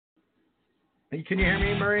Can you hear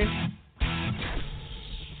me, Maureen?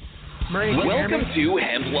 Maureen, can you hear Welcome me? to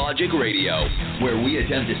Hemp Logic Radio, where we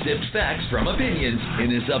attempt to sift facts from opinions in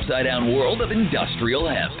this upside-down world of industrial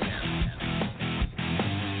hemp.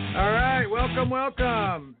 All right,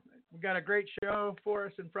 welcome. We've got a great show for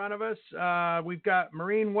us in front of us. We've got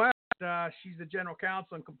Maureen West. She's the General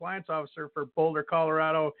Counsel and Compliance Officer for Boulder,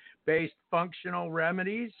 Colorado-based Functional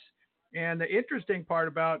Remedies. And the interesting part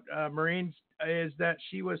about Maureen is that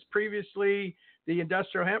she was previously the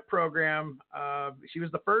Industrial Hemp Program. She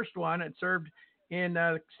was the first one and served in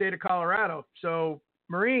the state of Colorado. So,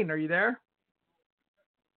 Maureen, are you there?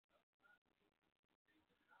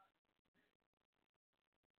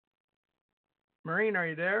 Maureen, are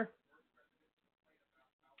you there?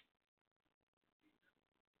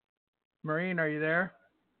 Maureen, are you there?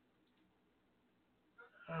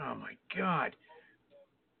 Oh, my God.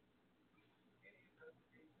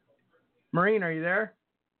 Maureen, are you there?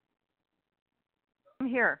 I'm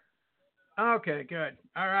here. Okay, good.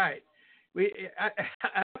 All right.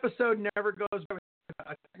 An episode never goes by with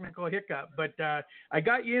a technical hiccup, but I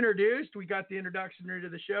got you introduced. We got the introduction to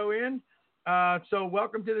the show in. So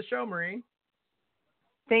welcome to the show, Maureen.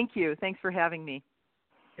 Thank you. Thanks for having me.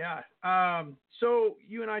 Yeah. So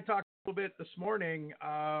you and I talked a little bit this morning.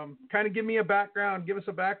 Kind of give us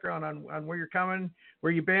a background on where you're coming,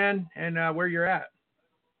 where you've been, and where you're at.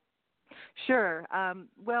 Sure.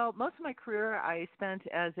 Well, most of my career I spent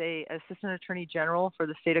as a assistant attorney general for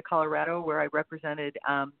the state of Colorado, where I represented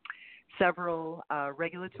several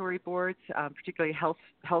regulatory boards, particularly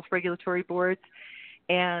health regulatory boards.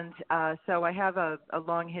 And so I have a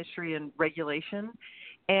long history in regulation.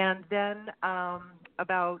 And then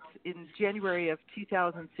about in January of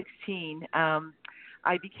 2016,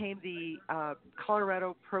 I became the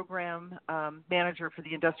Colorado program manager for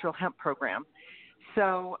the industrial hemp program.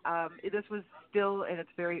 So this was still in its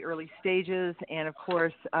very early stages, and of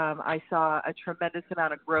course, I saw a tremendous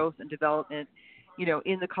amount of growth and development,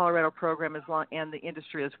 in the Colorado program and the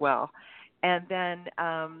industry as well. And then,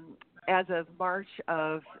 as of March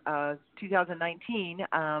of 2019,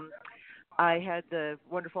 I had the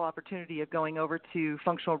wonderful opportunity of going over to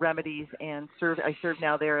Functional Remedies and I serve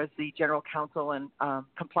now there as the General Counsel and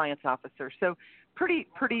Compliance Officer. So pretty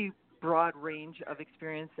broad range of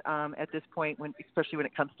experience at this point, especially when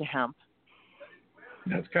it comes to hemp.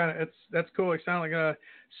 That's cool. You sound like a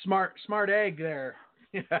smart egg there.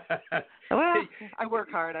 Well, I work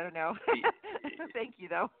hard. I don't know. Thank you,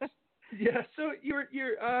 though. Yeah. So you're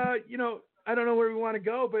I don't know where we want to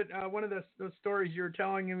go, but one of those stories you were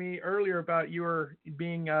telling me earlier about you were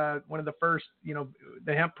being one of the first,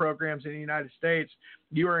 the hemp programs in the United States.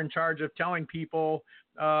 You were in charge of telling people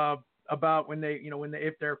about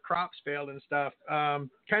if their crops failed and stuff. Kind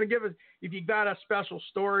of give us, if you got a special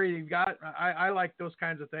story, I like those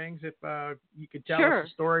kinds of things. If you could tell us a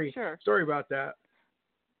story about that.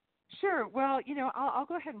 Sure. Well, I'll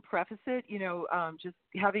go ahead and preface it, just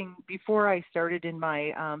before I started in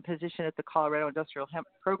my position at the Colorado Industrial Hemp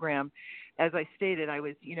Program, as I stated, I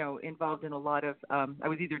was, involved in a lot of, I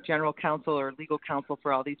was either general counsel or legal counsel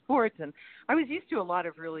for all these boards. And I was used to a lot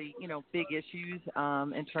of really, big issues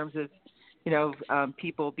in terms of,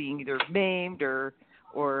 people being either maimed or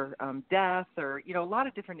death or, a lot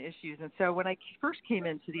of different issues. And so when I first came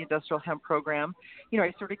into the industrial hemp program,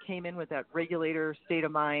 I sort of came in with that regulator state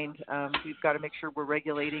of mind. We've got to make sure we're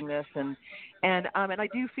regulating this. And I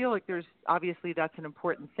do feel like obviously that's an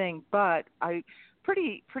important thing, but I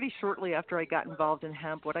pretty shortly after I got involved in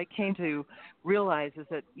hemp, what I came to realize is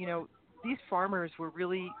that, these farmers were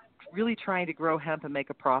really, really trying to grow hemp and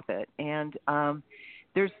make a profit. And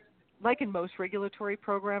there's, like in most regulatory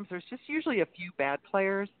programs, there's just usually a few bad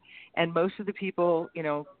players, and most of the people,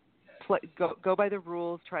 go by the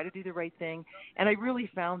rules, try to do the right thing. And I really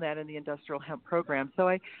found that in the industrial hemp program. So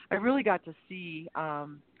I really got to see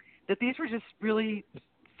that these were just really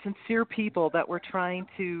sincere people that were trying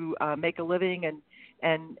to make a living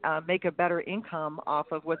and make a better income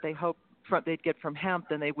off of what they hoped they'd get from hemp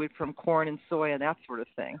than they would from corn and soy and that sort of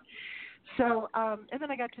thing. So, and then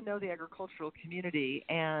I got to know the agricultural community,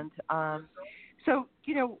 and so,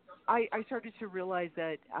 I started to realize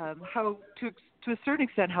that how, to a certain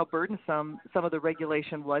extent, how burdensome some of the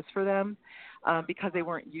regulation was for them, because they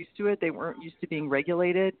weren't used to it. They weren't used to being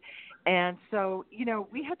regulated, and so,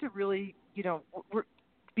 we had to really,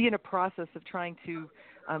 be in a process of trying to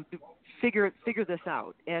figure this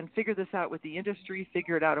out, and figure this out with the industry,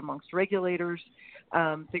 figure it out amongst regulators,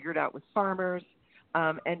 figure it out with farmers.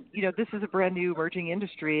 And this is a brand new emerging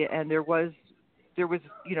industry, and there was this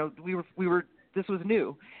was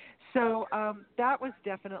new. So that was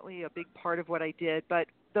definitely a big part of what I did. But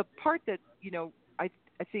the part that, I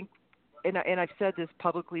think and I've said this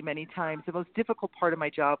publicly many times, the most difficult part of my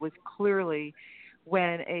job was clearly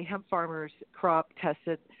when a hemp farmer's crop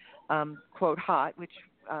tested, quote, hot, which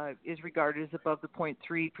is regarded as above the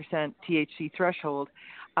 0.3% THC threshold,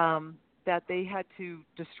 that they had to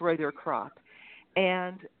destroy their crop.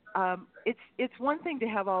 And it's one thing to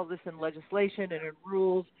have all this in legislation and in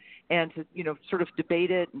rules and to, sort of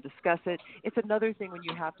debate it and discuss it. It's another thing when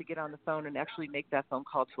you have to get on the phone and actually make that phone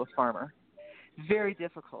call to a farmer. Very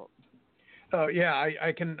difficult. Oh yeah,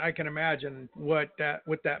 I can imagine what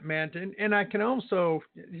that meant, and I can also,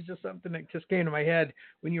 it's just something that just came to my head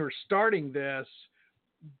when you were starting this.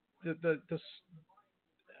 The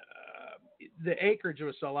acreage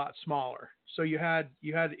was a lot smaller, so you had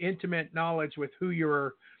intimate knowledge with who you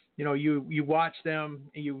were. You watched them,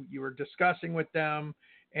 you were discussing with them,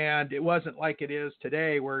 and it wasn't like it is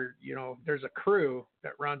today where there's a crew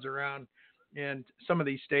that runs around. And some of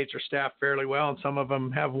these states are staffed fairly well, and some of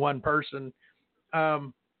them have one person.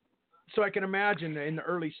 So I can imagine in the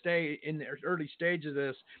early stage of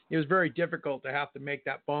this, it was very difficult to have to make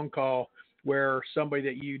that phone call where somebody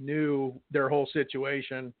that you knew their whole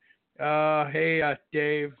situation. Hey,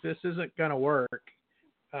 Dave, this isn't going to work.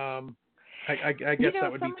 I guess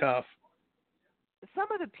that would be tough.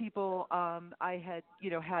 Some of the people I had,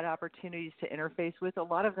 had opportunities to interface with, a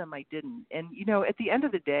lot of them I didn't. And, at the end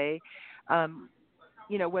of the day,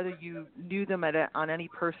 whether you knew them on any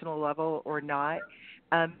personal level or not,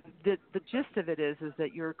 the gist of it is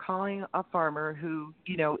that you're calling a farmer who,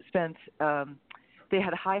 spent, they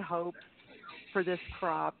had high hopes for this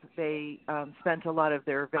crop. They spent a lot of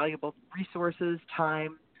their valuable resources,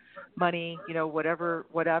 time, money, whatever,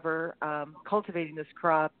 cultivating this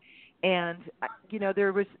crop. And,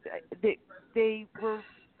 there was, they were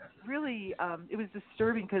really, it was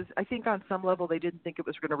disturbing because I think on some level they didn't think it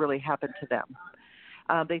was going to really happen to them.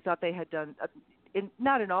 They thought they had done,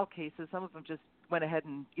 not in all cases, some of them just went ahead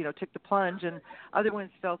and, took the plunge, and other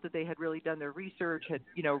ones felt that they had really done their research, had,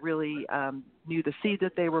 really knew the seed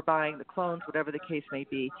that they were buying, the clones, whatever the case may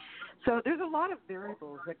be. So there's a lot of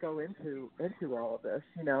variables that go into all of this,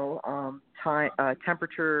 time,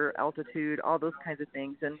 temperature, altitude, all those kinds of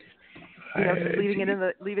things, and just leaving it in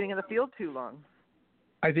the field too long.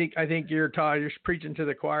 I think you're preaching to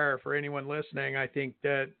the choir for anyone listening. I think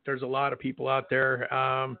that there's a lot of people out there,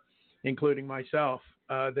 including myself,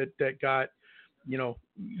 that got, you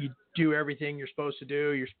do everything you're supposed to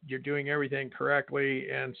do. You're doing everything correctly,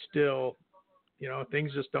 and still,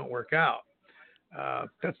 things just don't work out.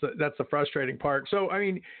 That's the frustrating part. So,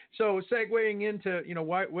 segueing into,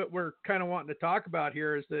 what we're kind of wanting to talk about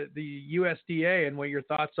here is the USDA and what your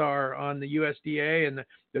thoughts are on the USDA and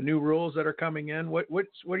the new rules that are coming in. What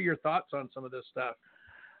are your thoughts on some of this stuff?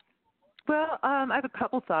 Well, I have a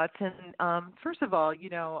couple thoughts. And first of all,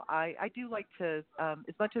 I do like to,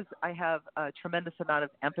 as much as I have a tremendous amount of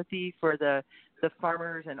empathy for the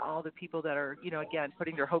farmers and all the people that are, again,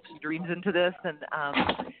 putting their hopes and dreams into this and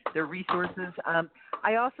their resources.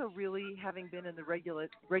 I also really, having been in the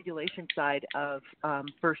regulation side of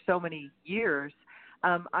for so many years,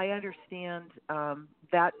 I understand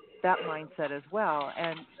that mindset as well.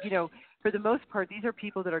 And, for the most part, these are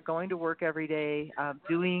people that are going to work every day,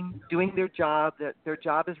 doing their job. Their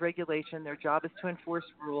job is regulation. Their job is to enforce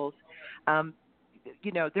rules. There,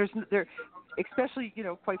 especially,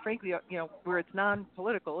 quite frankly, where it's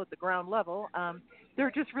non-political at the ground level,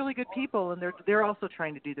 they're just really good people, and they're also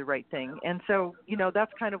trying to do the right thing. And so,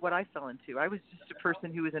 that's kind of what I fell into. I was just a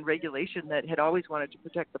person who was in regulation that had always wanted to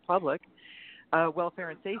protect the public,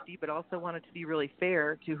 welfare and safety, but also wanted to be really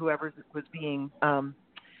fair to whoever was being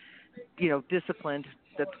disciplined.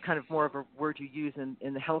 That's kind of more of a word you use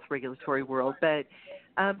in the health regulatory world. But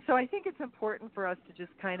so I think it's important for us to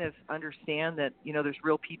just kind of understand that, there's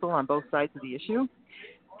real people on both sides of the issue,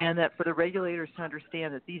 and that for the regulators to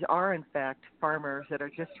understand that these are, in fact, farmers that are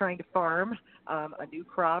just trying to farm a new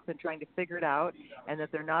crop and trying to figure it out, and that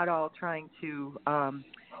they're not all trying to,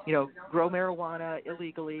 grow marijuana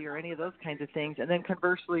illegally or any of those kinds of things. And then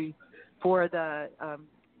conversely, for the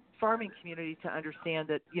farming community to understand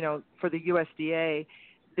that, for the USDA,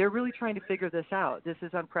 they're really trying to figure this out. This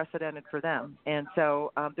is unprecedented for them. And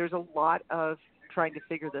so there's a lot of trying to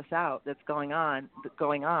figure this out that's going on.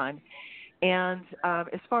 And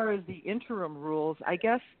as far as the interim rules, I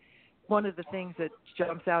guess one of the things that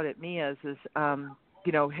jumps out at me is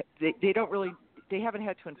they haven't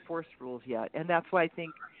had to enforce rules yet. And that's why I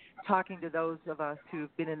think talking to those of us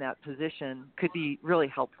who've been in that position could be really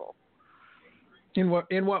helpful. In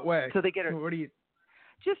what way? So they get it. What do you?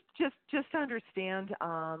 Just to understand.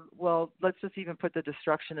 Well, let's just even put the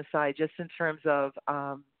destruction aside. Just in terms of,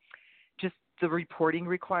 the reporting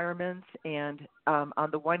requirements, and on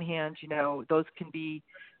the one hand, those can be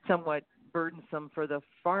somewhat burdensome for the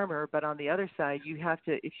farmer, but on the other side, you have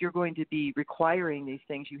to, if you're going to be requiring these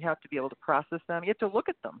things, you have to be able to process them. You have to look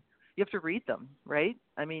at them. You have to read them, right?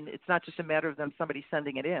 I mean, it's not just a matter of somebody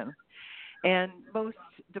sending it in. And most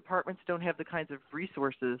departments don't have the kinds of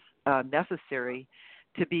resources necessary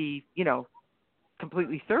to be,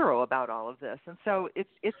 completely thorough about all of this. And so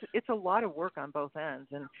it's a lot of work on both ends.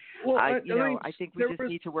 And I think we just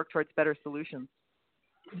need to work towards better solutions.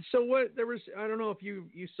 So I don't know if you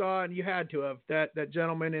saw, and you had to have, that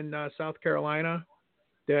gentleman in South Carolina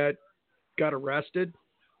that got arrested,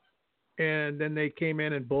 and then they came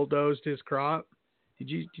in and bulldozed his crop. Did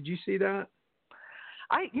you see that?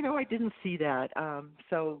 I didn't see that.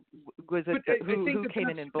 So was it who came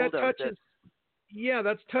in and bulldozed it? Yeah,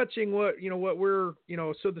 that's touching what we're,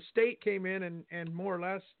 so the state came in and more or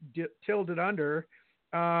less tilled it under,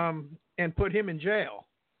 and put him in jail.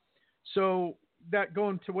 So that,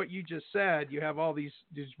 going to what you just said, you have all these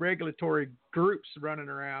regulatory groups running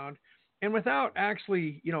around, and without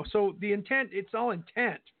actually, so the intent, it's all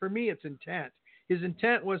intent. For me, it's intent. His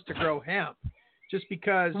intent was to grow hemp, just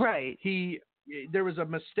because there was a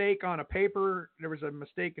mistake on a paper, there was a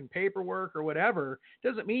mistake in paperwork or whatever.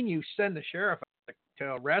 Doesn't mean you send the sheriff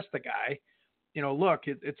to arrest the guy. Look,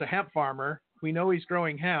 it's a hemp farmer. We know he's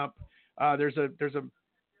growing hemp. There's a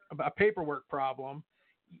paperwork problem.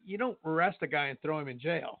 You don't arrest a guy and throw him in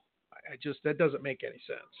jail. That doesn't make any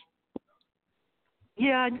sense.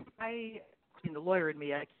 Yeah, the lawyer in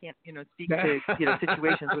me, I can't, speak to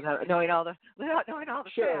situations without knowing all the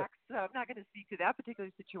Sure. facts. So I'm not going to speak to that particular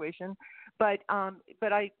situation, but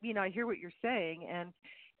I hear what you're saying,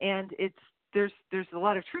 and there's a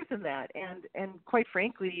lot of truth in that, and quite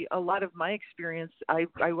frankly, a lot of my experience, I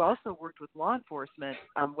also worked with law enforcement,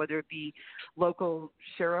 whether it be local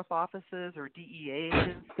sheriff offices or DEA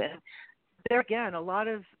agents, and there again, a lot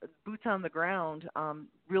of boots on the ground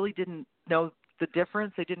really didn't know the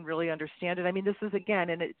difference. They didn't really understand it. I mean, this is, again,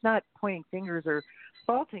 and it's not pointing fingers or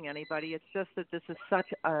faulting anybody. It's just that this is such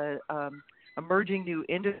a emerging new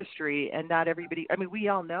industry, and not everybody. I mean, we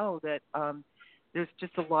all know that there's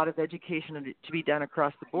just a lot of education to be done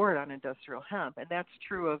across the board on industrial hemp, and that's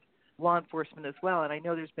true of law enforcement as well. And I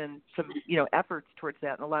know there's been some, efforts towards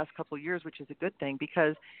that in the last couple of years, which is a good thing,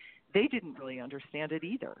 because they didn't really understand it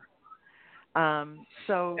either.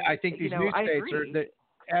 So I think these new states agree.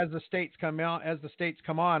 As the states come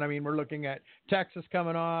on, I mean, we're looking at Texas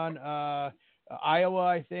coming on, Iowa,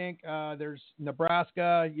 I think, there's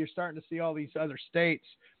Nebraska. You're starting to see all these other states,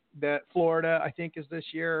 that Florida, I think, is this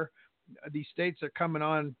year. These states are coming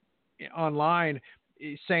online.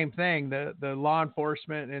 Same thing. The law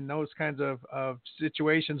enforcement and those kinds of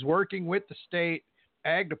situations, working with the state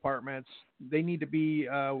ag departments, they need to be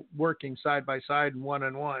working side by side and one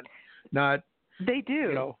on one. Not they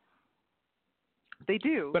do. They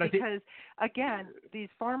do, but because again, these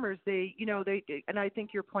farmers, they and I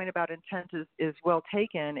think your point about intent is well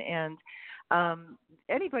taken. And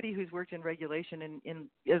anybody who's worked in regulation, and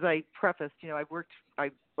as I prefaced,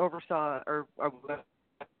 I oversaw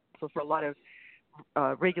for a lot of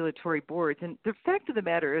regulatory boards, and the fact of the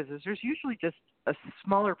matter is there's usually just a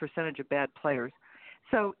smaller percentage of bad players.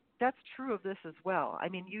 So that's true of this as well. I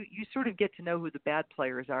mean, you sort of get to know who the bad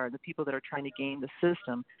players are and the people that are trying to game the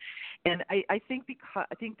system. And I think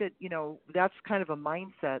that, that's kind of a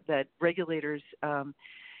mindset that regulators,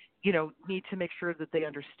 need to make sure that they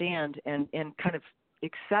understand and kind of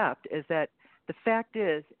accept, is that the fact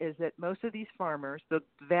is that most of these farmers, the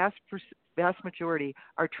vast majority,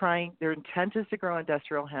 are trying, their intent is to grow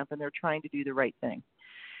industrial hemp, and they're trying to do the right thing.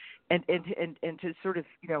 And to sort of,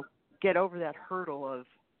 get over that hurdle of,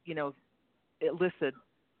 illicit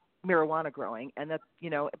marijuana growing, and that,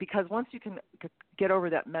 because once you can get over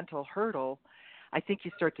that mental hurdle, I think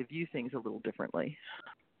you start to view things a little differently.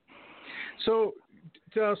 So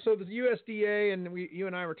the USDA, and you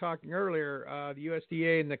and I were talking earlier, the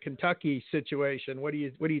USDA and the Kentucky situation. What's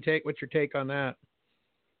your take on that?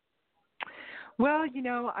 Well,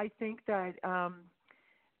 I think that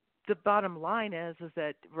the bottom line is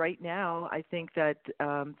that right now, I think that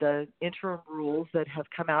the interim rules that have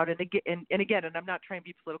come out, and again, and I'm not trying to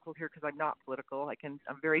be political here because I'm not political. I'm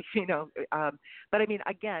very, but I mean,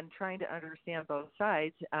 again, trying to understand both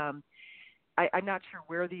sides. I'm not sure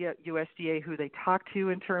where the USDA, who they talked to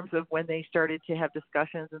in terms of when they started to have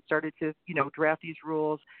discussions and started to, draft these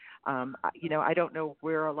rules. I don't know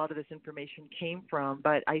where a lot of this information came from,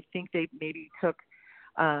 but I think they maybe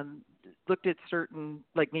looked at certain,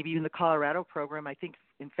 like maybe even the Colorado program. I think,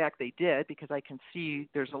 in fact, they did, because I can see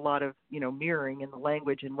there's a lot of, mirroring in the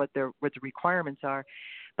language and what the requirements are.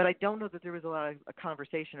 but I don't know that there was a lot of a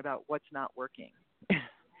conversation about what's not working.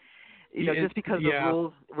 Just because the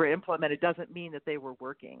rules were implemented doesn't mean that they were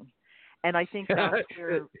working. And I think that's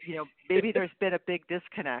where, maybe there's been a big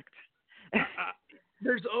disconnect.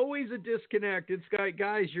 There's always a disconnect. It's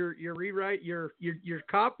guys, you're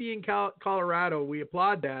copying Colorado. We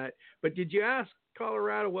applaud that. But did you ask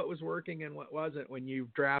Colorado what was working and what wasn't when you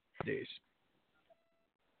drafted these?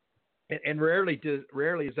 And rarely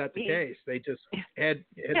is that the case. They just head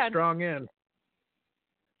strong in.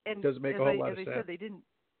 And doesn't make a whole lot of sense. Said, they didn't.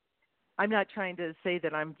 I'm not trying to say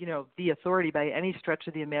that I'm, the authority by any stretch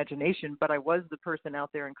of the imagination, but I was the person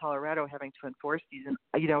out there in Colorado having to enforce these. And,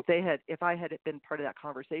 if I had been part of that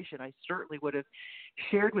conversation, I certainly would have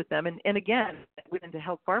shared with them. And again, it would have been to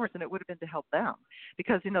help farmers, and it would have been to help them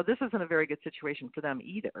because, this isn't a very good situation for them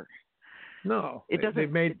either. No, it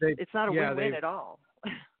doesn't. It's not a win-win at all.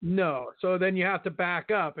 No. So then you have to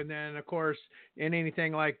back up. And then, of course, in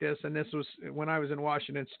anything like this, and this was when I was in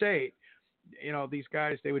Washington State, these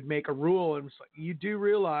guys, they would make a rule and it's like, you do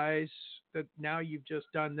realize that now you've just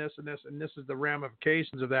done this and this, and this is the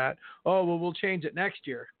ramifications of that. Oh, well, we'll change it next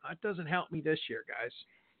year. That doesn't help me this year, guys.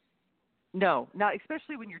 No, not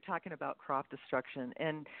especially when you're talking about crop destruction.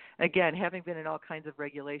 And again, having been in all kinds of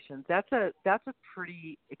regulations, that's a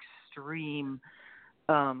pretty extreme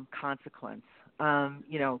consequence.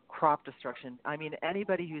 Crop destruction. I mean,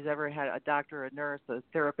 anybody who's ever had a doctor, a nurse, a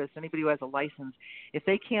therapist, anybody who has a license, if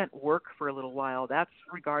they can't work for a little while, that's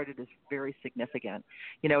regarded as very significant.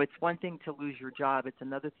 It's one thing to lose your job. It's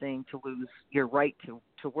another thing to lose your right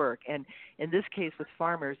to work. And in this case with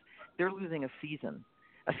farmers, they're losing a season.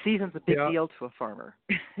 A season's a big deal to a farmer.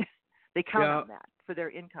 They count on that for their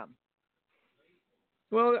income.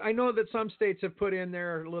 Well, I know that some states have put in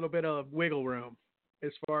there a little bit of wiggle room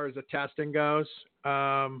as far as the testing goes.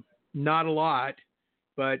 Not a lot,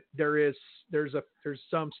 but there's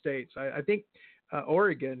some states. I think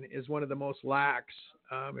Oregon is one of the most lax,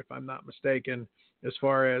 if I'm not mistaken, as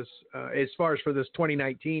far as for this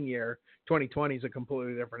 2019 year. 2020 is a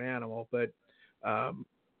completely different animal, but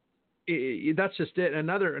that's just it.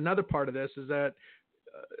 Another part of this is that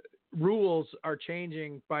rules are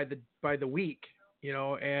changing by the week,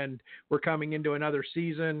 and we're coming into another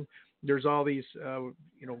season. There's all these, well,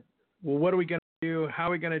 what are we going to do? How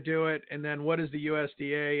are we going to do it? And then what is the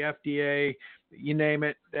USDA, FDA, you name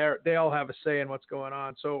it? They all have a say in what's going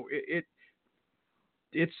on. So it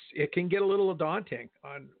can get a little daunting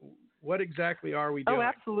on what exactly are we doing. Oh,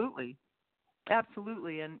 absolutely.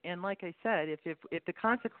 Absolutely. And like I said, if the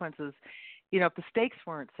consequences, if the stakes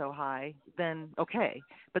weren't so high, then okay.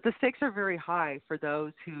 But the stakes are very high for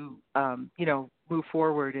those who, move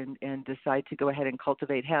forward and decide to go ahead and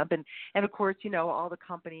cultivate hemp. And of course, all the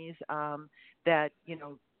companies that,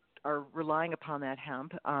 are relying upon that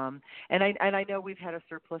hemp. And I know we've had a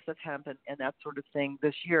surplus of hemp and that sort of thing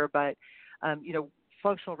this year, but,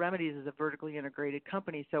 Functional Remedies is a vertically integrated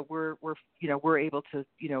company, so we're able to,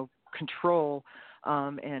 control,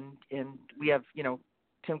 and we have,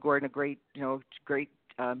 Tim Gordon, a great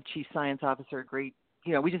chief science officer, we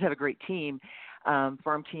just have a great team,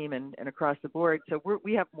 farm team and across the board. So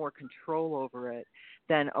we have more control over it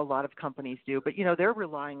than a lot of companies do. But, they're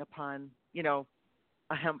relying upon, a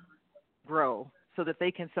hemp grow so that they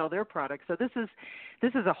can sell their products. So this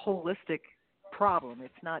is a holistic problem.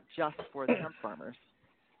 It's not just for the hemp farmers.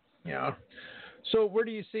 Yeah. So where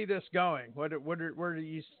do you see this going? Where do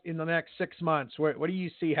you, in the next 6 months, what do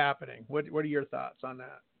you see happening? What are your thoughts on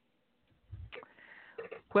that?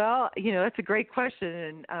 Well, that's a great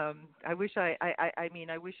question, and I wish I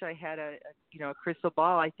wish I had a crystal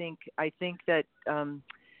ball. I think that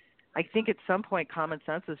at some point common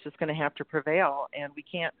sense is just going to have to prevail, and we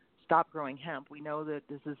can't stop growing hemp. We know that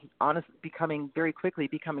this is very quickly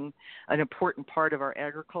becoming an important part of our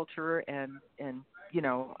agriculture, and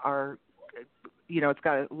our it's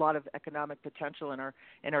got a lot of economic potential in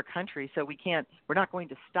our country. So we're not going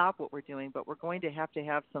to stop what we're doing, but we're going to have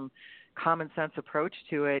some common sense approach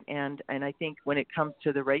to it. And I think when it comes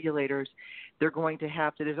to the regulators, they're going to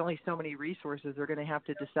have to, there's only so many resources. They're going to have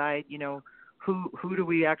to decide, who do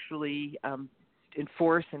we actually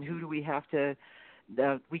enforce and who do we have to,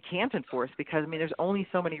 we can't enforce, because there's only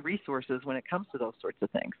so many resources when it comes to those sorts of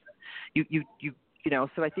things.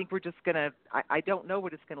 So I think we're just going to, I don't know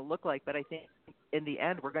what it's going to look like, but I think in the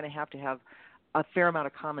end, we're going to have a fair amount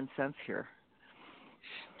of common sense here.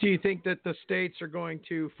 Do you think that the states are going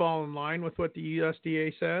to fall in line with what the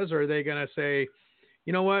USDA says, or are they going to say,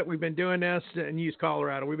 you know what, we've been doing this, and use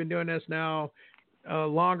Colorado, we've been doing this now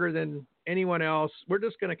longer than anyone else. We're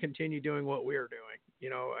just going to continue doing what we're doing,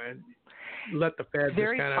 and let the feds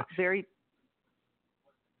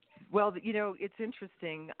Well, it's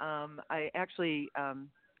interesting. I actually,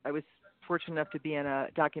 I was fortunate enough to be in a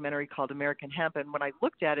documentary called American Hemp, and when I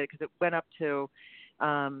looked at it, because it went up to,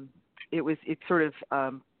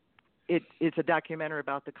 it's a documentary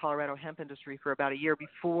about the Colorado hemp industry for about a year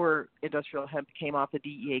before industrial hemp came off the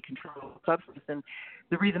DEA controlled substance. And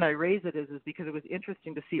the reason I raise it is because it was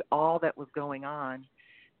interesting to see all that was going on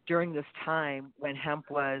during this time when hemp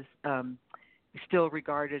was still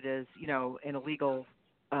regarded as, an illegal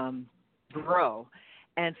grow.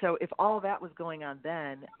 And so if all that was going on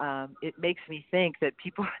then, it makes me think that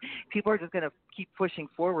people are just going to keep pushing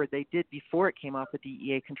forward. They did before it came off the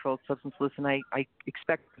DEA-controlled substance list, and I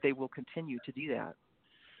expect they will continue to do that.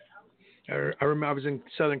 I remember I was in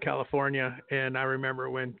Southern California, and I remember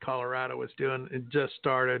when Colorado was doing it, just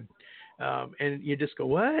started, and you just go,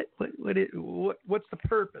 what's the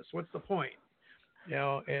purpose? What's the point?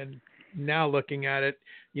 And now looking at it,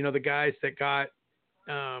 the guys that got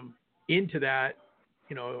into that,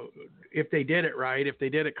 if they did it right, if they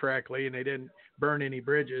did it correctly, and they didn't burn any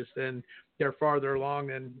bridges, then they're farther along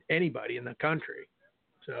than anybody in the country.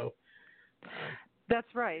 So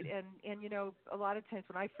that's right. And a lot of times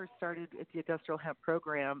when I first started at the industrial hemp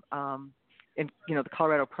program, in the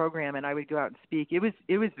Colorado program, and I would go out and speak, it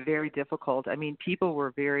was very difficult. I mean, people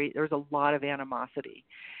were there was a lot of animosity.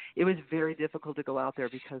 It was very difficult to go out there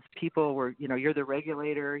because people were, you're the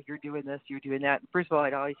regulator, you're doing this, you're doing that. First of all,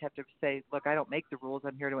 I'd always have to say, look, I don't make the rules.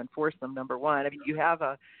 I'm here to enforce them, number one. I mean, you have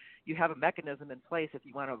a mechanism in place if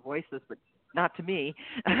you want to voice this, but not to me.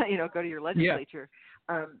 Go to your legislature,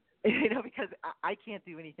 because I can't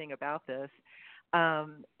do anything about this.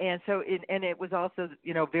 And so, it was also,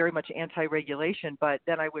 very much anti-regulation, but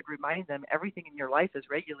then I would remind them everything in your life is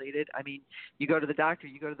regulated. I mean, you go to the doctor,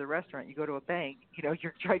 you go to the restaurant, you go to a bank, you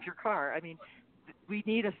drive your car. I mean, we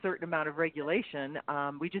need a certain amount of regulation.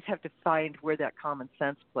 We just have to find where that common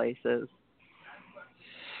sense place is.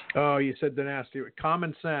 Oh, you said the nasty word.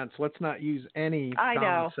 Common sense. Let's not use any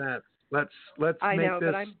common sense. Let's make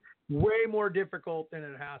this way more difficult than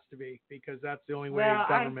it has to be, because that's the only way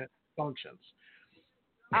government functions.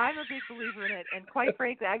 I'm a big believer in it, and quite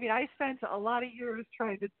frankly, I mean, I spent a lot of years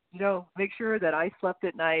trying to, make sure that I slept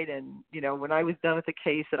at night, and when I was done with the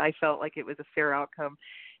case, that I felt like it was a fair outcome.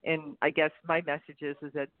 And I guess my message is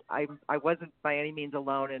that I wasn't by any means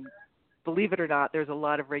alone, and believe it or not, there's a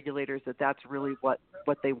lot of regulators that's really what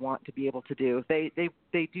they want to be able to do. They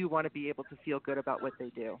do want to be able to feel good about what they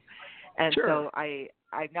do, and so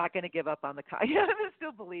I'm not going to give up on the I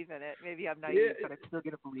still believe in it. Maybe I'm naive, but I'm still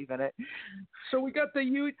going to believe in it. So we got the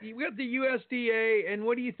USDA, and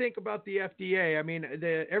what do you think about the FDA? I mean,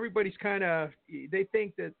 everybody's they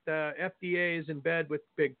think that the FDA is in bed with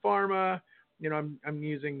big pharma. I'm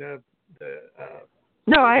using the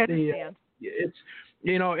No, I understand. It's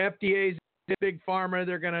FDA's big pharma.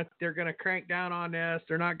 They're gonna crank down on this.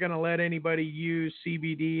 They're not gonna let anybody use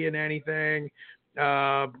CBD in anything.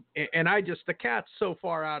 And the cat's so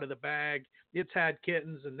far out of the bag. It's had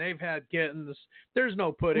kittens and they've had kittens. There's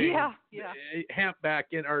no putting hemp back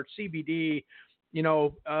in, or CBD,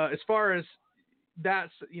 as far as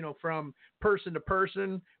that's, from person to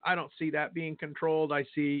person, I don't see that being controlled. I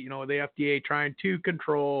see, the FDA trying to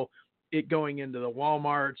control it going into the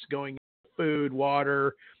Walmarts, going into food,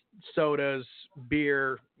 water, sodas,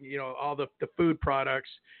 beer, all the food products.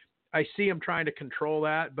 I see them trying to control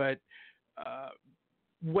that, but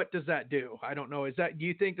what does that do? I don't know. Do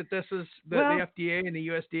you think that this is the FDA and the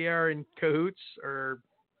USDA are in cahoots, or?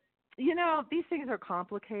 These things are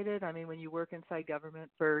complicated. I mean, when you work inside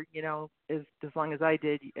government for, as long as I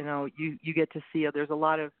did, you get to see there's a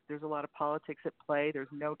lot of politics at play. There's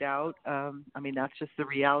no doubt. I mean, that's just the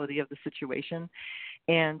reality of the situation.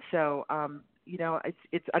 And so,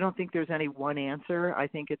 it's I don't think there's any one answer. I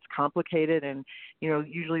think it's complicated, and,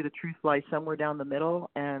 usually the truth lies somewhere down the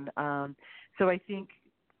middle. And so I think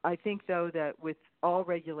though that with all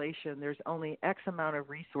regulation, there's only X amount of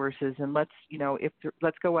resources, and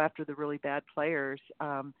let's go after the really bad players.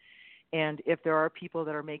 And if there are people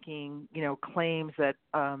that are making, claims that,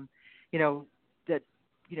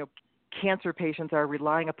 cancer patients are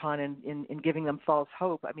relying upon in giving them false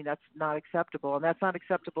hope, I mean, that's not acceptable, and that's not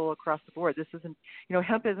acceptable across the board. This isn't,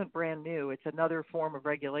 hemp isn't brand new. It's another form of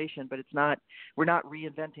regulation, but we're not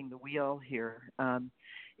reinventing the wheel here.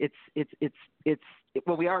 It's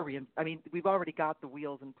we are. I mean, we've already got the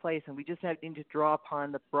wheels in place, and we just need to draw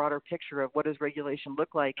upon the broader picture of what does regulation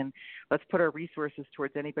look like, and let's put our resources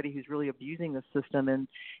towards anybody who's really abusing the system,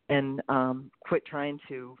 and quit trying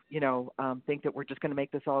to, think that we're just going to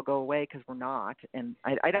make this all go away, because we're not. And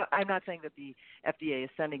I'm not saying that the FDA is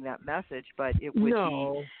sending that message, but it would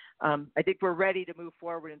be. I think we're ready to move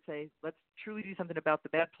forward and say, let's truly do something about the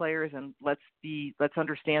bad players, and let's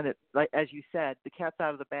understand that, like, as you said, the cat's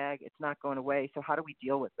out of the bag. It's not going away. So how do we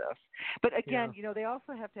deal with this? But again, they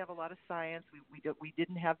also have to have a lot of science. We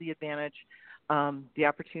didn't have the advantage, the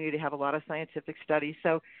opportunity to have a lot of scientific studies.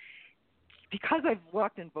 So because I've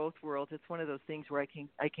walked in both worlds, it's one of those things where I can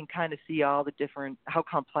kind of see all the different, how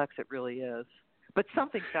complex it really is. But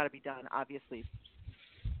something's got to be done, obviously.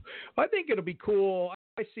 I think it'll be cool.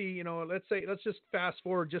 I see, let's just fast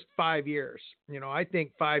forward just 5 years. I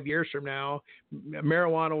think 5 years from now,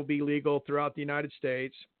 marijuana will be legal throughout the United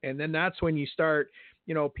States. And then that's when you start,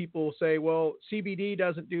 people will say, well, CBD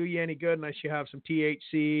doesn't do you any good unless you have some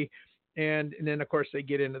THC. And then, of course, they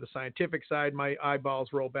get into the scientific side. My eyeballs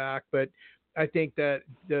roll back. But I think that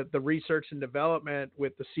the research and development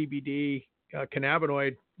with the CBD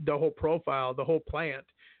cannabinoid, the whole profile, the whole plant,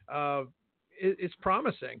 it's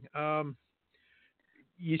promising.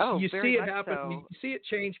 You see it happen. So. You see it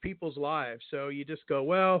change people's lives. So you just go,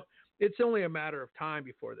 well, it's only a matter of time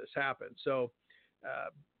before this happens. So,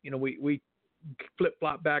 we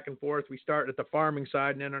flip-flop back and forth. We start at the farming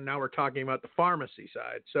side, and then now we're talking about the pharmacy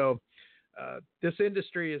side. So this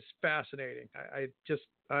industry is fascinating.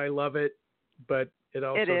 I love it, but it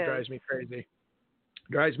also drives me crazy.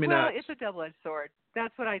 Drives me nuts. Well, it's a double-edged sword.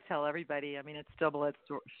 That's what I tell everybody. I mean, it's a double-edged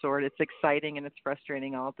sword. It's exciting and it's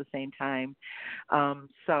frustrating all at the same time. And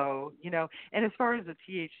as far as the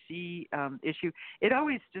THC issue, it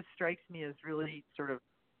always just strikes me as really sort of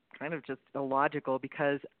kind of just illogical,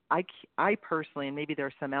 because I personally, and maybe there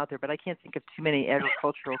are some out there, but I can't think of too many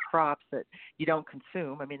agricultural crops that you don't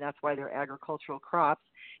consume. I mean, that's why they're agricultural crops.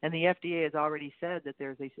 And the FDA has already said that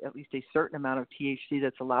there's at least a certain amount of THC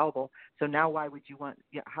that's allowable. So now why would you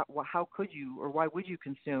how could you, or why would you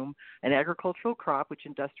consume an agricultural crop, which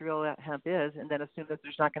industrial hemp is, and then assume that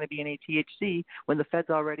there's not going to be any THC when the feds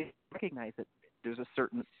already recognize that there's a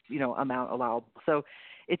certain, amount allowable. So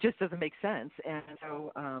it just doesn't make sense. And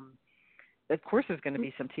so, of course there's going to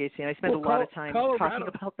be some THC, and I spend a lot of time talking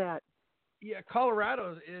about that. Yeah,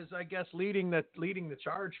 Colorado is, I guess, leading the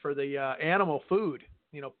charge for the animal food.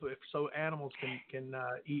 So animals can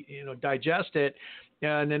eat, digest it,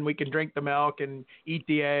 and then we can drink the milk and eat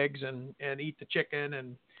the eggs and eat the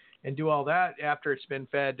chicken and do all that after it's been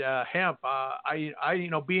fed hemp. I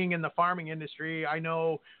being in the farming industry, I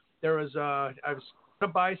know there was I was going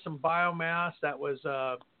to buy some biomass that was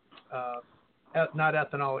not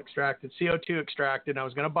ethanol extracted, CO2 extracted. I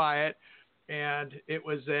was going to buy it, and it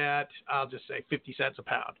was at, I'll just say 50 cents a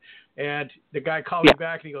pound. And the guy called me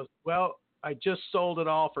back and he goes, well, I just sold it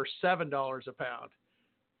all for $7 a pound.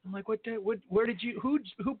 I'm like, where did you, who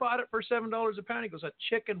bought it for $7 a pound? He goes, a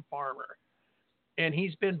chicken farmer. And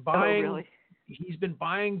he's been buying, he's been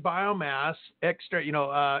buying biomass extra,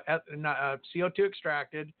 CO2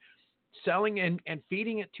 extracted, selling and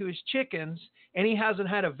feeding it to his chickens. And he hasn't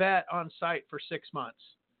had a vet on site for 6 months.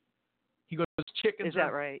 He goes, chickens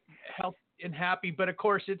are right? Healthy and happy, but of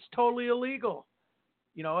course it's totally illegal.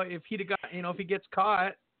 If he gets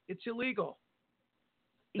caught, it's illegal.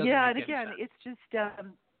 And again, it's just I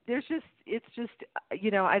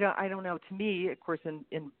don't know. To me, of course, in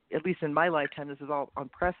at least in my lifetime, this is all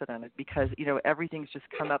unprecedented, because everything's just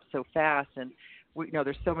come up so fast, and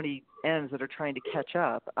there's so many ends that are trying to catch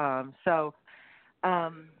up.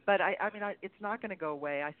 But it's not going to go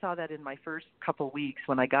away. I saw that in my first couple weeks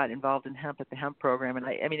when I got involved in hemp at the hemp program, and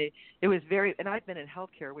it was very. And I've been in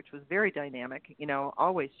healthcare, which was very dynamic,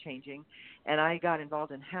 always changing. And I got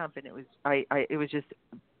involved in hemp, and it was just,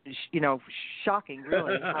 shocking,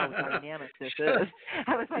 really, how dynamic this is.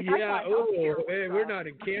 I was like, we're not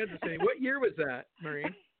in Kansas anymore. What year was that,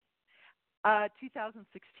 Maureen?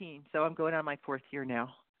 2016. So I'm going on my 4th year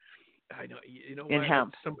now. I know. In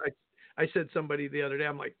hemp. I said somebody the other day,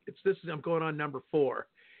 I'm like, I'm going on number 4,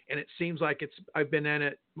 and it seems like I've been in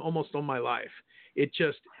it almost all my life. It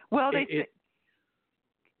just, what's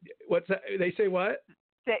that? They say what?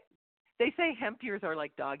 They say hemp years are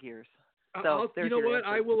like dog years. So you know what?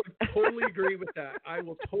 I will totally agree with that. I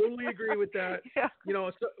will totally agree with that. Yeah.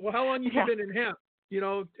 Well, how long have you been in hemp?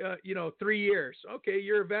 3 years. Okay,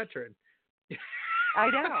 you're a veteran.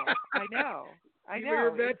 I know. You're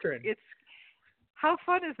a veteran. It's how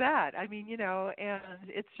fun is that? I mean, and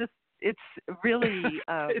it's really,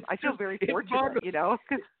 I feel very fortunate,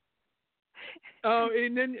 because Oh,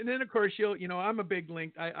 and then of course I'm a big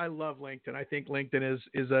I love LinkedIn. I think LinkedIn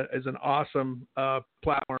is an awesome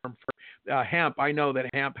platform for hemp. I know that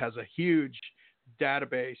hemp has a huge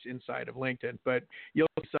database inside of LinkedIn, but you'll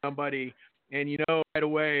see somebody and you know right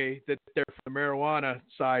away that they're from the marijuana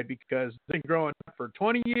side because they've been growing up for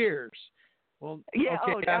 20 years. Well, Yeah.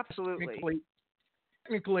 okay, Oh, that's absolutely.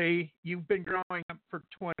 technically you've been growing up for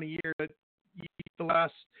 20 years, but the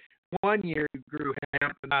last 1 year you grew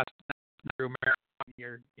hemp, and last grew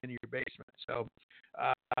marijuana in your basement. So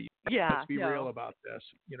Yeah. let's be real No. about this.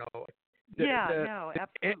 Yeah. The, No. the,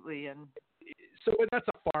 Absolutely. And so that's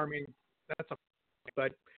a farming. That's a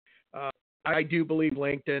but I do believe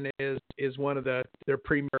LinkedIn is one of their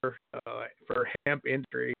premier for hemp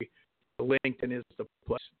industry. LinkedIn is the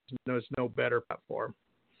place. There's no better platform.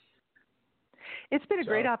 it's been a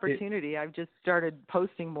great So opportunity. I've just started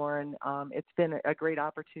posting more, and it's been a great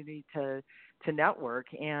opportunity to network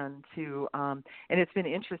and and it's been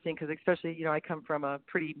interesting because especially I come from a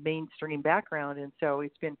pretty mainstream background, and so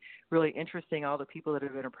it's been really interesting all the people that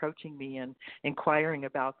have been approaching me and inquiring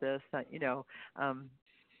about this. Oh,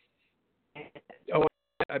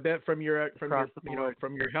 I bet from your Across the board.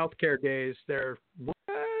 from your healthcare days, they're what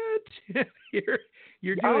you're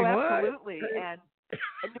Oh, doing what? absolutely.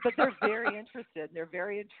 But they're very interested. They're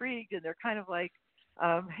very intrigued, and they're kind of like,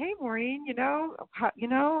 "Hey, Maureen, tell me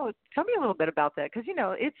a little bit about that," because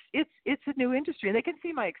it's a new industry, and they can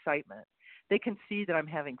see my excitement. They can see that I'm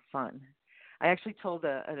having fun. I actually told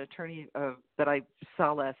an attorney that I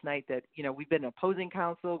saw last night that we've been opposing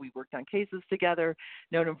counsel, we worked on cases together,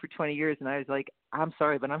 known him for 20 years, and I was like, "I'm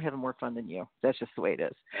sorry, but I'm having more fun than you. That's just the way it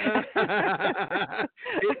is."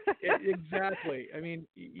 Exactly. I mean,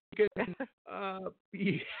 you can.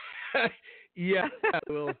 Yeah,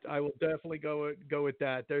 I will definitely go with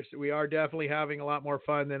that. We are definitely having a lot more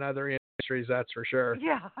fun than other industries, that's for sure.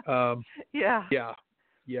 Yeah. Yeah.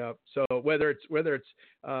 Yeah. So whether it's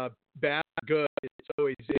bad or good, it's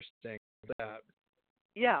always interesting. That.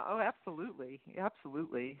 Yeah. Oh, absolutely.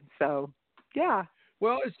 Absolutely. So, yeah.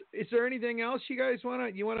 Well, is there anything else you guys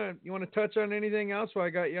wanna touch on anything else while I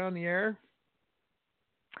got you on the air?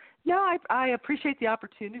 No, I appreciate the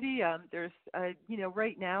opportunity. There's,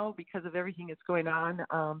 right now because of everything that's going on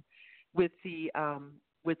with the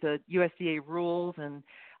USDA rules, and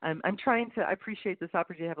I'm trying to. I appreciate this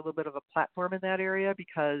opportunity to have a little bit of a platform in that area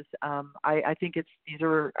because I think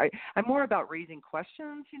I'm more about raising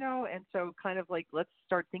questions, and so kind of like let's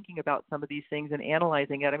start thinking about some of these things and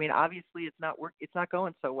analyzing it. I mean, obviously it's not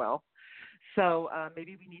going so well. So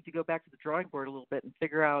maybe we need to go back to the drawing board a little bit and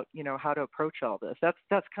figure out, how to approach all this.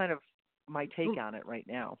 That's kind of my take on it right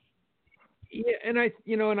now. Yeah, and I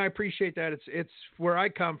appreciate that. It's where I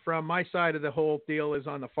come from. My side of the whole deal is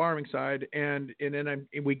on the farming side, and then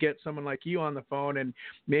we get someone like you on the phone, and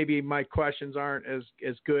maybe my questions aren't as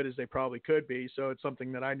good as they probably could be. So it's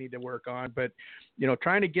something that I need to work on. But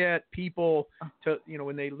trying to get people to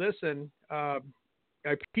when they listen.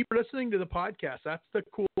 People listening to the podcast. That's the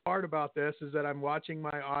cool part about this is that I'm watching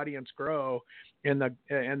my audience grow, and the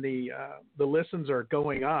listens are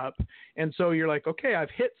going up. And so you're like, okay, I've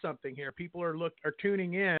hit something here. People are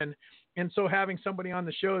tuning in, and so having somebody on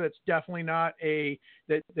the show that's definitely not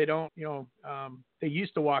that they don't they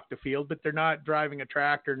used to walk the field, but they're not driving a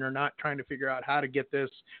tractor and they're not trying to figure out how to get this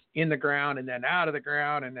in the ground and then out of the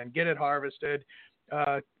ground and then get it harvested.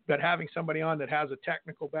 But having somebody on that has a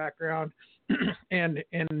technical background and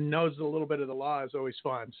knows a little bit of the law is always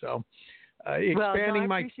fun. So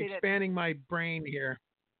expanding my brain here.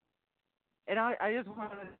 And I just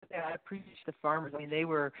wanted to say I appreciate the farmers. I mean, they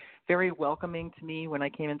were very welcoming to me when I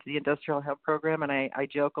came into the industrial health program, and I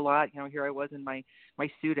joke a lot. Here I was in my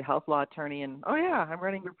suit, a health law attorney, and oh yeah, I'm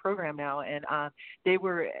running your program now. And they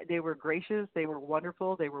were gracious, they were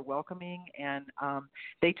wonderful, they were welcoming, and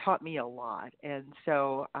they taught me a lot. And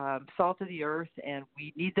so salt of the earth, and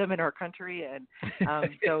we need them in our country. And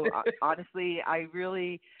so honestly, I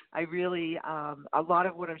really a lot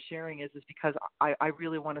of what I'm sharing is because I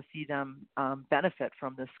really want to see them benefit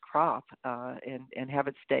from this crop and have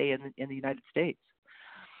it stay in the United States.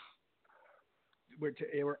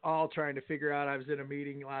 We're all trying to figure out. I was in a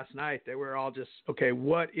meeting last night that we're all just, okay,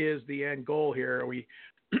 what is the end goal here? Are we,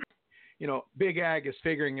 Big Ag is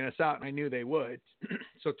figuring this out, and I knew they would.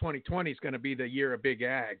 So 2020 is going to be the year of Big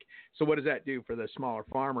Ag. So what does that do for the smaller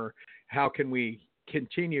farmer? How can we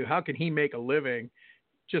continue? How can he make a living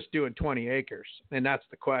just doing 20 acres? And that's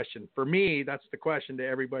the question. For me, that's the question to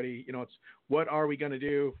everybody. It's what are we going to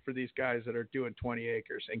do for these guys that are doing 20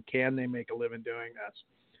 acres, and can they make a living doing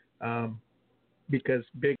this? Because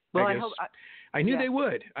Big Ag I knew they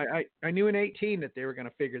would. I knew in 2018 that they were going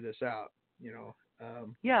to figure this out.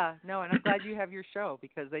 Yeah, no, and I'm glad you have your show,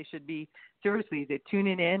 because they should be, seriously, they're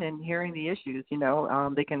tuning in and hearing the issues.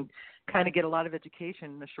 They can kind of get a lot of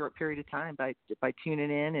education in a short period of time by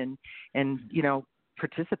tuning in and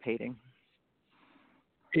participating.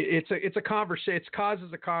 It's a conversation. It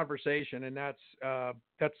causes a conversation, and that's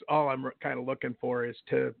all I'm kind of looking for, is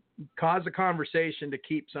to cause a conversation to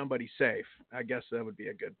keep somebody safe. I guess that would be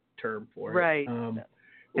a good term for it. Right.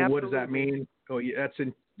 What does that mean? Oh, yeah,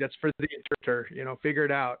 that's for the interpreter. Figure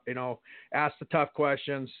it out. Ask the tough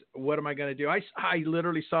questions. What am I going to do? I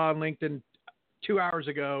literally saw on LinkedIn 2 hours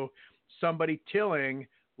ago somebody tilling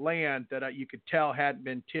land that you could tell hadn't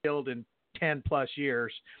been tilled in 10 plus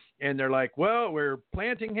years. And they're like, well, we're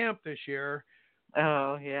planting hemp this year.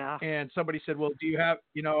 Oh, yeah. And somebody said, well, do you have,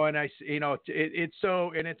 and it's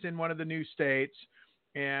so, and it's in one of the new states.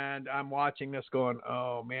 And I'm watching this going,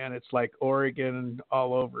 oh man, it's like Oregon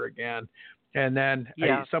all over again. And then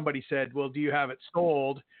somebody said, well, do you have it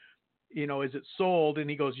sold? Is it sold? And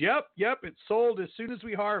he goes, yep, it's sold as soon as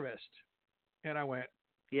we harvest. And I went,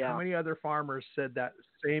 how many other farmers said that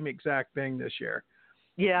same exact thing this year?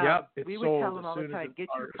 Yeah, yep, we would tell them all the time, get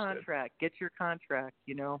your contract.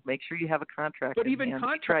 Make sure you have a contract. But even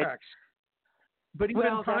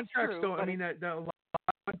contracts don't, I mean, a lot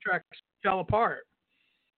of contracts fell apart.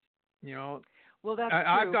 Well, that's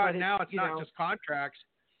I've true, got now, it's not just contracts.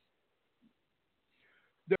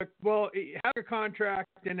 Having a contract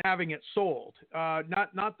and having it sold,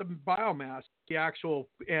 not the biomass, the actual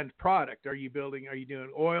end product. Are you doing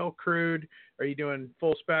oil, crude? Are you doing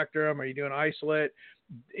full spectrum? Are you doing isolate?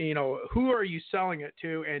 Who are you selling it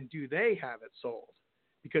to, and do they have it sold?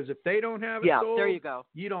 Because if they don't have it sold, there you go.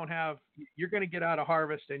 You're going to get out of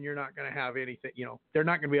harvest, and you're not going to have anything. They're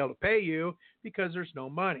not going to be able to pay you because there's no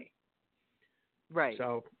money. Right.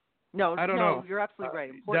 So. No, I don't know. You're absolutely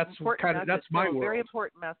right. That's my world. Very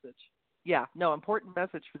important message. Yeah, no, important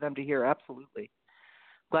message for them to hear. Absolutely.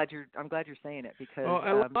 I'm glad you're saying it, because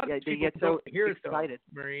a lot of they get so hear excited. It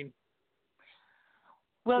though, Maureen.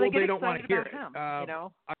 Well, they get don't want to hear about him,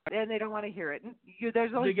 and they don't want to hear it. And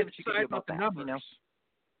there's always they what you can do about the that. Numbers.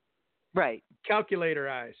 Right. Calculator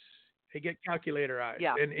eyes. They get calculator eyes.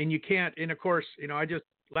 Yeah. And you can't. And of course,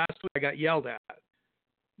 last week I got yelled at.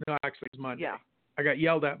 No, actually, it's Monday. Yeah. I got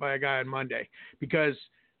yelled at by a guy on Monday because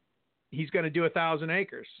he's going to do 1,000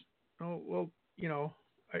 acres. Oh, well,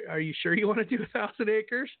 are you sure you want to do 1,000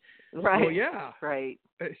 acres? Right. Well, yeah. Right.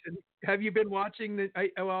 I said, have you been watching and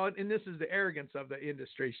this is the arrogance of the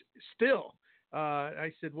industry still.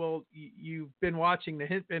 I said, well, you've been watching the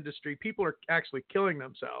hemp industry. People are actually killing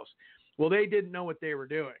themselves. Well, they didn't know what they were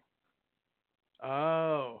doing.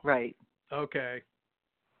 Oh. Right. Okay.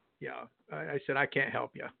 Yeah. I said, I can't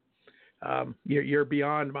help you. You're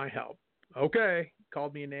beyond my help. Okay.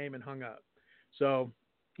 Called me a name and hung up. So.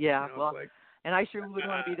 Yeah. Well, and I sure wouldn't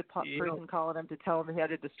want to be the person calling him to tell him he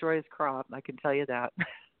had to destroy his crop. I can tell you that.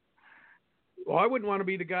 Well, I wouldn't want to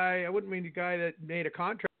be the guy. I wouldn't be the guy that made a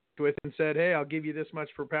contract with and said, hey, I'll give you this much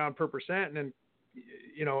per pound per percent. And then,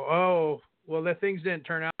 oh, well, the things didn't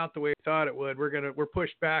turn out the way we thought it would. We're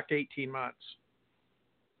pushed back 18 months.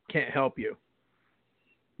 Can't help you.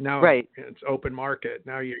 Now right. It's open market.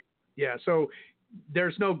 Now so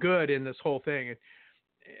there's no good in this whole thing.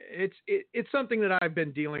 It's something that I've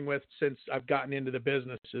been dealing with since I've gotten into the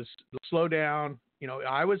business is slow down.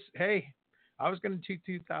 I was going to do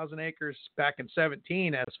 2,000 acres back in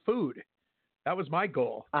 2017 as food. That was my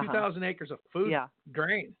goal. 2,000 acres of food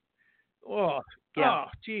grain.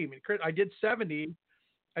 Gee, I did 70.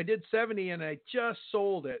 And I just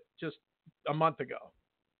sold it just a month ago.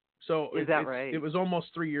 So is that right? It was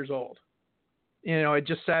almost 3 years old. It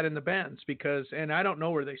just sat in the bins and I don't know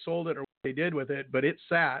where they sold it or what they did with it, but it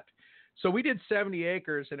sat. So we did 70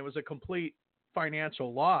 acres and it was a complete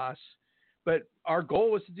financial loss, but our goal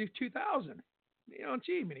was to do 2,000.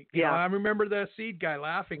 I remember the seed guy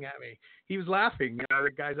laughing at me. He was laughing. The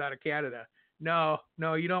guy's out of Canada. No,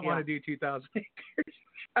 you don't want to do 2,000 acres.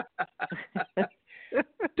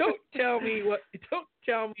 Don't tell me what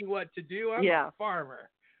to do. I'm a farmer.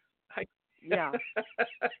 I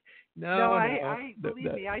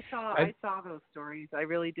believe me. I saw those stories. I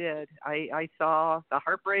really did. I saw the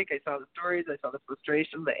heartbreak. I saw the stories. I saw the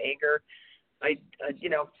frustration, the anger.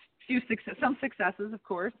 Some successes, of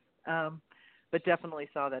course, but definitely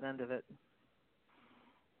saw that end of it.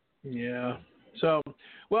 Yeah. So,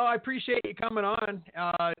 well, I appreciate you coming on.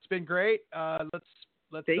 It's been great. Let's.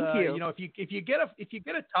 Thank you. If you get a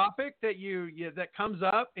topic that that comes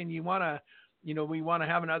up and you want to. We want to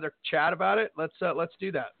have another chat about it. Let's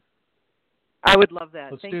do that. I would love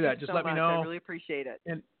that. Let's Thank do you that. Just so let me much. know. I really appreciate it.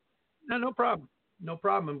 And no problem. No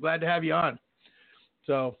problem. I'm glad to have you on.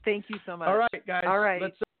 So thank you so much. All right, guys. All right.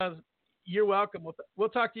 You're welcome. We'll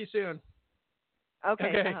talk to you soon. Okay.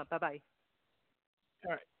 Okay. Bye-bye.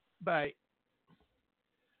 All right. Bye.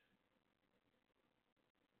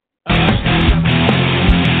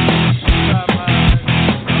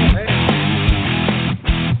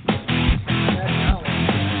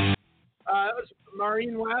 That was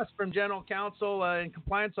Maureen West from General Counsel and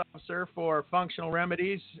Compliance Officer for Functional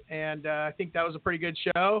Remedies, and I think that was a pretty good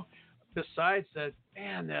show. Besides the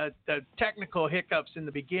technical hiccups in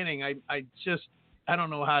the beginning, I don't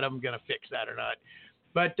know how I'm going to fix that or not.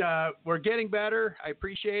 But we're getting better. I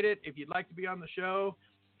appreciate it. If you'd like to be on the show,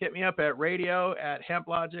 hit me up at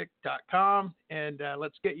radio@hemplogic.com, and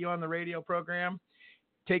let's get you on the radio program.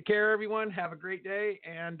 Take care, everyone. Have a great day,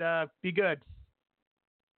 and be good.